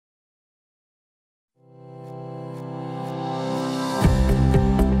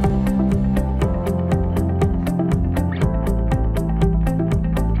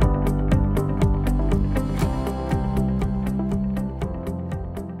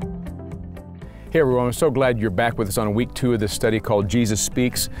Hey everyone, I'm so glad you're back with us on week 2 of this study called Jesus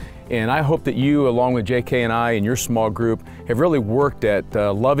Speaks. And I hope that you, along with JK and I and your small group, have really worked at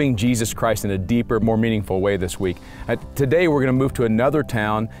loving Jesus Christ in a deeper, more meaningful way this week. Today we're going to move to another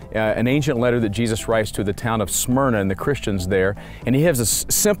town, an ancient letter that Jesus writes to the town of Smyrna and the Christians there. And he has a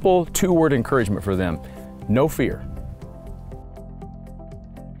simple 2-word encouragement for them: no fear.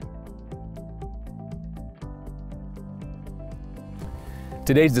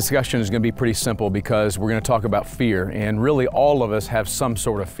 Today's discussion is going to be pretty simple because we're going to talk about fear, and really all of us have some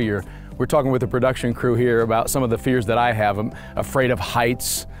sort of fear. We're talking with the production crew here about some of the fears that I have. I'm afraid of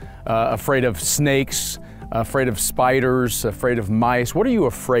heights, afraid of snakes, afraid of spiders, afraid of mice. What are you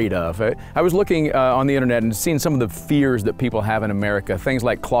afraid of? I was looking on the internet and seeing some of the fears that people have in America. Things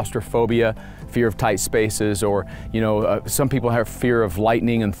like claustrophobia, fear of tight spaces, or some people have fear of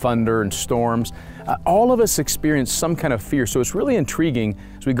lightning and thunder and storms. All of us experience some kind of fear, so it's really intriguing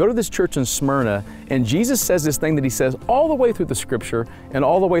as we go to this church in Smyrna, and Jesus says this thing that he says all the way through the scripture and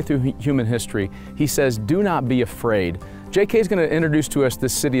all the way through human history. He says, do not be afraid. JK is going to introduce to us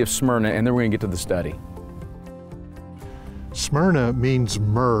this city of Smyrna, and then we're going to get to the study. Smyrna means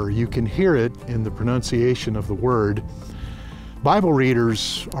myrrh. You can hear it in the pronunciation of the word. Bible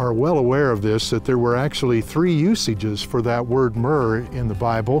readers are well aware of this, that there were actually 3 usages for that word myrrh in the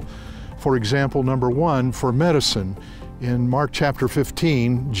Bible. For example, number 1, for medicine. In Mark chapter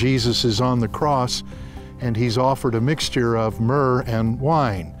 15, Jesus is on the cross and he's offered a mixture of myrrh and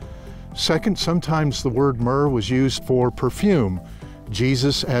wine. Second, sometimes the word myrrh was used for perfume.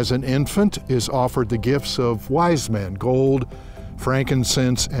 Jesus, as an infant, is offered the gifts of wise men, gold,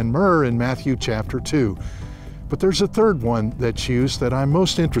 frankincense, and myrrh in Matthew chapter 2. But there's a third one that's used that I'm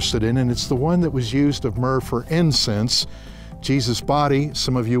most interested in, and it's the one that was used of myrrh for incense. Jesus' body,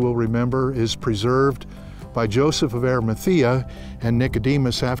 some of you will remember, is preserved by Joseph of Arimathea and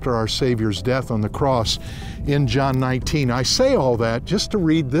Nicodemus after our Savior's death on the cross in John 19. I say all that just to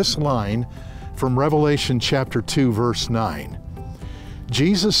read this line from Revelation chapter 2, verse 9.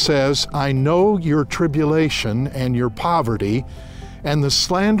 Jesus says, I know your tribulation and your poverty and the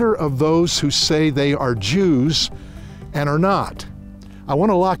slander of those who say they are Jews and are not. I want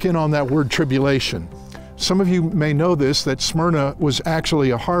to lock in on that word tribulation. Some of you may know this, that Smyrna was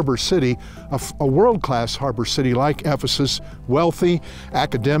actually a harbor city, a world-class harbor city like Ephesus, wealthy,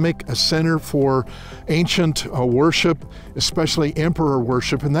 academic, a center for ancient worship, especially emperor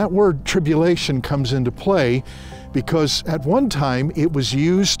worship. And that word tribulation comes into play because at one time it was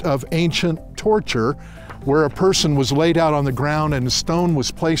used of ancient torture, where a person was laid out on the ground and a stone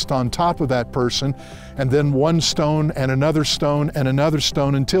was placed on top of that person, and then one stone and another stone and another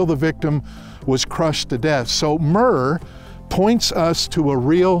stone until the victim was crushed to death. So myrrh points us to a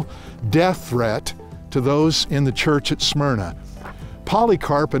real death threat to those in the church at Smyrna.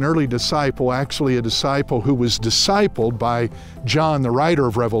 Polycarp, an early disciple, actually a disciple who was discipled by John, the writer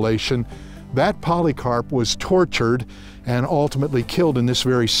of Revelation, that Polycarp was tortured and ultimately killed in this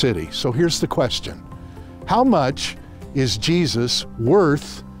very city. So here's the question. How much is Jesus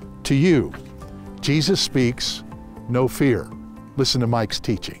worth to you? Jesus speaks, no fear. Listen to Mike's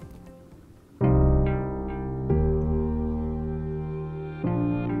teaching.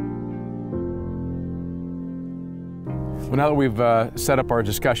 Well, now that we've set up our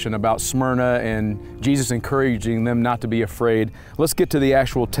discussion about Smyrna and Jesus encouraging them not to be afraid, let's get to the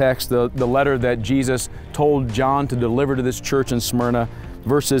actual text, the letter that Jesus told John to deliver to this church in Smyrna,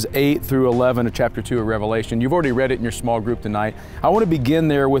 verses 8 through 11 of chapter 2 of Revelation. You've already read it in your small group tonight. I want to begin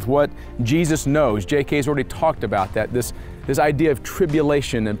there with what Jesus knows. JK's already talked about that, this idea of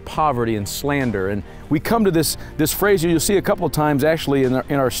tribulation and poverty and slander. And we come to this phrase you'll see a couple of times actually in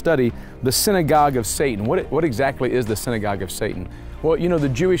our study, the synagogue of Satan. What exactly is the synagogue of Satan? Well, the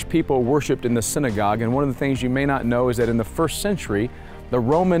Jewish people worshiped in the synagogue, and one of the things you may not know is that in the 1st century, the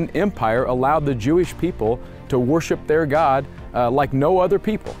Roman Empire allowed the Jewish people to worship their God like no other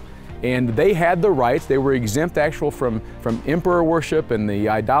people. And they had the rights. They were exempt from emperor worship and the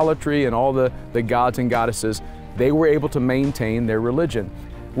idolatry and all the gods and goddesses. They were able to maintain their religion.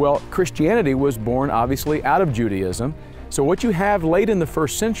 Well, Christianity was born obviously out of Judaism. So what you have late in the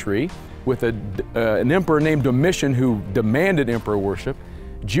 1st century with an emperor named Domitian who demanded emperor worship,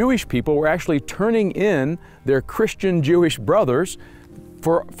 Jewish people were actually turning in their Christian Jewish brothers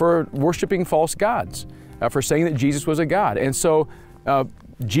for worshiping false gods, for saying that Jesus was a god. And so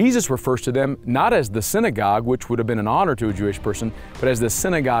Jesus refers to them not as the synagogue, which would have been an honor to a Jewish person, but as the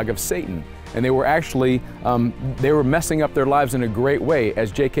synagogue of Satan. And they were actually, they were messing up their lives in a great way,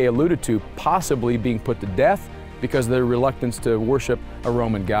 as JK alluded to, possibly being put to death because of their reluctance to worship a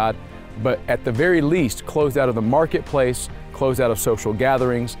Roman god, but at the very least closed out of the marketplace, closed out of social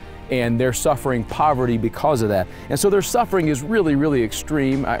gatherings, and they're suffering poverty because of that. And so their suffering is really, really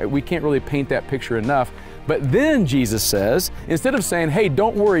extreme. We can't really paint that picture enough. But then Jesus says, instead of saying, hey,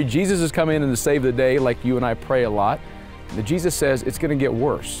 don't worry, Jesus is coming in to save the day, like you and I pray a lot, Jesus says it's going to get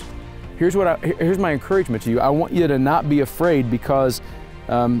worse. Here's my encouragement to you. I want you to not be afraid, because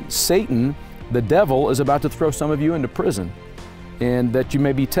Satan, the devil, is about to throw some of you into prison, and that you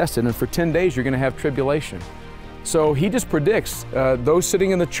may be tested. And for 10 days, you're going to have tribulation. So he just predicts those sitting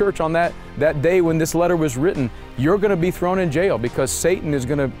in the church on that day when this letter was written, you're going to be thrown in jail, because Satan is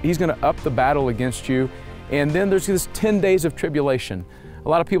going to up the battle against you. And then there's this 10 days of tribulation. A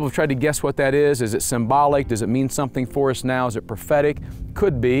lot of people have tried to guess what that is. Is it symbolic? Does it mean something for us now? Is it prophetic?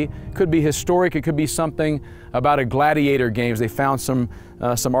 Could be. Could be historic. It could be something about a gladiator games. They found some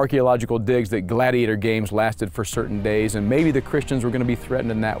archaeological digs that gladiator games lasted for certain days, and maybe the Christians were going to be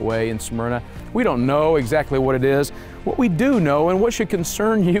threatened in that way in Smyrna. We don't know exactly what it is. What we do know, and what should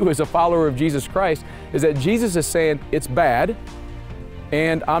concern you as a follower of Jesus Christ, is that Jesus is saying it's bad,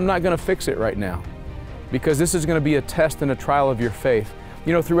 and I'm not going to fix it right now, because this is going to be a test and a trial of your faith.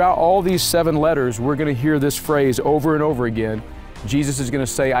 You know, throughout all these 7 letters, we're going to hear this phrase over and over again. Jesus is going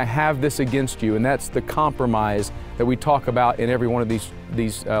to say, I have this against you, and that's the compromise that we talk about in every one of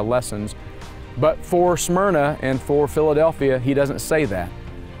these lessons. But for Smyrna and for Philadelphia, he doesn't say that.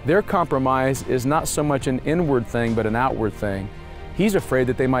 Their compromise is not so much an inward thing, but an outward thing. He's afraid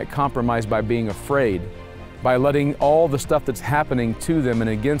that they might compromise by being afraid, by letting all the stuff that's happening to them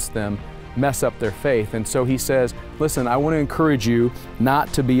and against them mess up their faith. And so he says, listen, I want to encourage you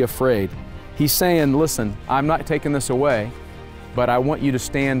not to be afraid. He's saying, listen, I'm not taking this away, but I want you to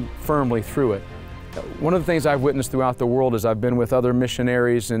stand firmly through it. One of the things I've witnessed throughout the world as I've been with other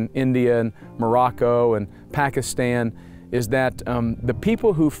missionaries in India and Morocco and Pakistan is that the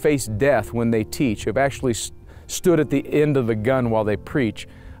people who face death when they teach, who've actually stood at the end of the gun while they preach,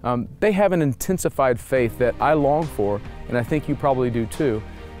 they have an intensified faith that I long for, and I think you probably do too.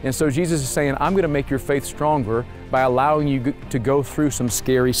 And so Jesus is saying, I'm going to make your faith stronger by allowing you to go through some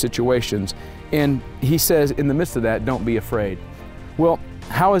scary situations. And he says, in the midst of that, don't be afraid. Well,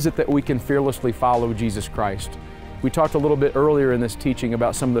 how is it that we can fearlessly follow Jesus Christ? We talked a little bit earlier in this teaching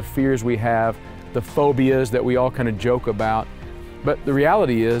about some of the fears we have, the phobias that we all kind of joke about. But the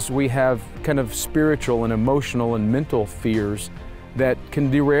reality is we have kind of spiritual and emotional and mental fears that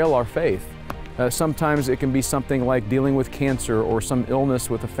can derail our faith. Sometimes it can be something like dealing with cancer or some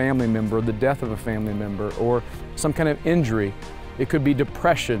illness with a family member, the death of a family member, or some kind of injury. It could be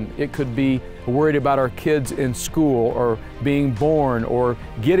depression. It could be worried about our kids in school, or being born, or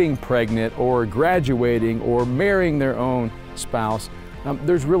getting pregnant, or graduating, or marrying their own spouse.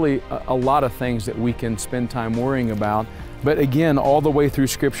 There's really a lot of things that we can spend time worrying about. But again, all the way through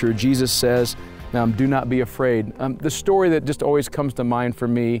Scripture, Jesus says, do not be afraid. The story that just always comes to mind for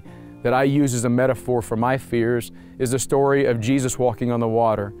me, that I use as a metaphor for my fears, is the story of Jesus walking on the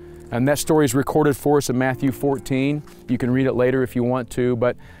water. And that story is recorded for us in Matthew 14. You can read it later if you want to.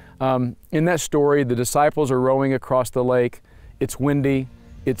 But in that story, the disciples are rowing across the lake. It's windy,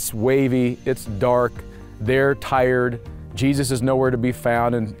 it's wavy, it's dark, they're tired. Jesus is nowhere to be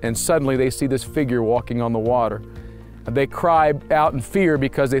found, and suddenly they see this figure walking on the water. They cry out in fear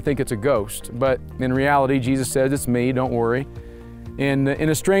because they think it's a ghost. But in reality, Jesus says, it's me, don't worry. In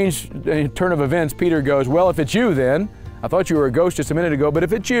a strange turn of events, Peter goes, well, if it's you then, I thought you were a ghost just a minute ago, but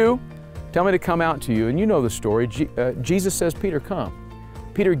if it's you, tell me to come out to you. And you know the story. Jesus says, Peter, come.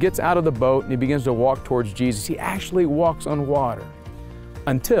 Peter gets out of the boat and he begins to walk towards Jesus. He actually walks on water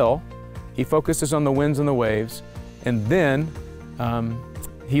until he focuses on the winds and the waves, and then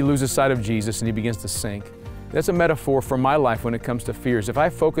he loses sight of Jesus and he begins to sink. That's a metaphor for my life when it comes to fears. If I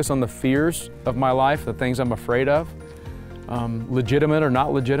focus on the fears of my life, the things I'm afraid of, legitimate or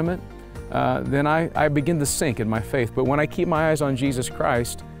not legitimate, then I begin to sink in my faith. But when I keep my eyes on Jesus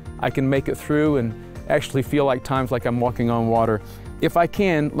Christ, I can make it through and actually feel like times like I'm walking on water. If I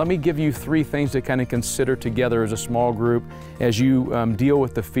can, let me give you 3 things to kind of consider together as a small group as you deal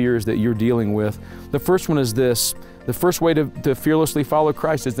with the fears that you're dealing with. The first one is this. The first way to fearlessly follow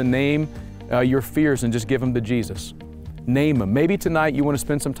Christ is to name your fears and just give them to Jesus. Name them. Maybe tonight you want to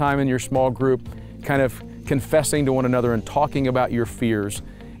spend some time in your small group kind of confessing to one another and talking about your fears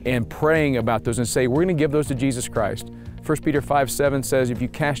and praying about those and say, we're going to give those to Jesus Christ. 1 Peter 5:7 says, if you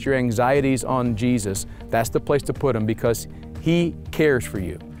cast your anxieties on Jesus, that's the place to put them because He cares for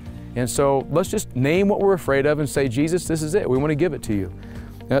you. And so let's just name what we're afraid of and say, Jesus, this is it. We want to give it to you.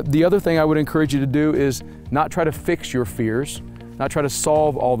 The other thing I would encourage you to do is not try to fix your fears, not try to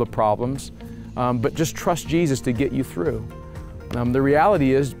solve all the problems, but just trust Jesus to get you through. The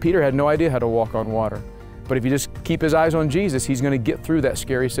reality is Peter had no idea how to walk on water. But if you just keep his eyes on Jesus, he's going to get through that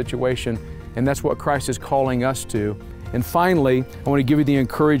scary situation. And that's what Christ is calling us to. And finally, I want to give you the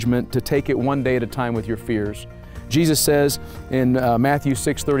encouragement to take it one day at a time with your fears. Jesus says in Matthew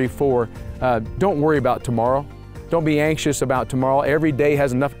 6:34, don't worry about tomorrow. Don't be anxious about tomorrow. Every day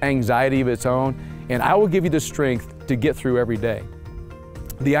has enough anxiety of its own, and I will give you the strength to get through every day.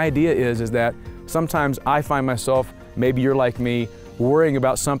 The idea is that sometimes I find myself, maybe you're like me, worrying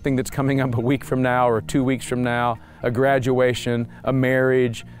about something that's coming up a week from now or 2 weeks from now, a graduation, a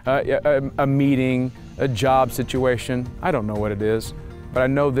marriage, a meeting, a job situation. I don't know what it is, but I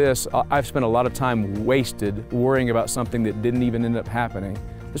know this, I've spent a lot of time wasted worrying about something that didn't even end up happening.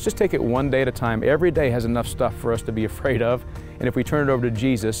 Let's just take it one day at a time. Every day has enough stuff for us to be afraid of, and if we turn it over to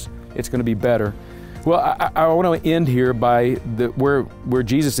Jesus, it's going to be better. Well, I want to end here by where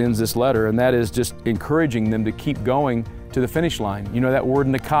Jesus ends this letter, and that is just encouraging them to keep going to the finish line. You know that word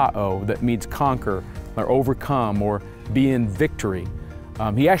nikao that means conquer or overcome or be in victory.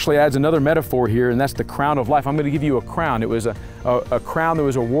 He actually adds another metaphor here, and that's the crown of life. I'm going to give you a crown. It was a crown that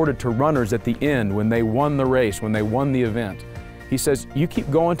was awarded to runners at the end when they won the race, when they won the event. He says, you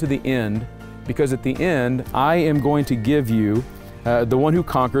keep going to the end, because at the end, I am going to give you, the one who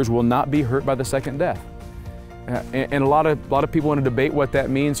conquers will not be hurt by the second death. And a lot of people want to debate what that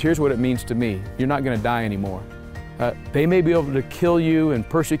means. Here's what it means to me. You're not going to die anymore. They may be able to kill you and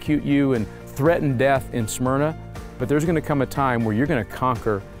persecute you and threaten death in Smyrna, but there's going to come a time where you're going to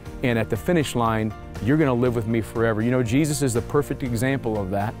conquer, and at the finish line, you're going to live with me forever. You know, Jesus is the perfect example of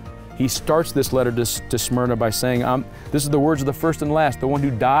that. He starts this letter to Smyrna by saying, this is the words of the first and last, the one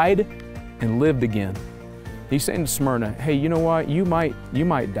who died and lived again. He's saying to Smyrna, hey, you know what? You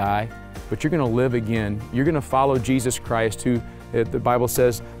might die, but you're going to live again. You're going to follow Jesus Christ, who the Bible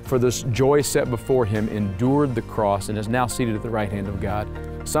says, for this joy set before him, endured the cross and is now seated at the right hand of God.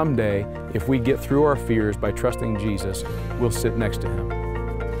 Someday, if we get through our fears by trusting Jesus, we'll sit next to him.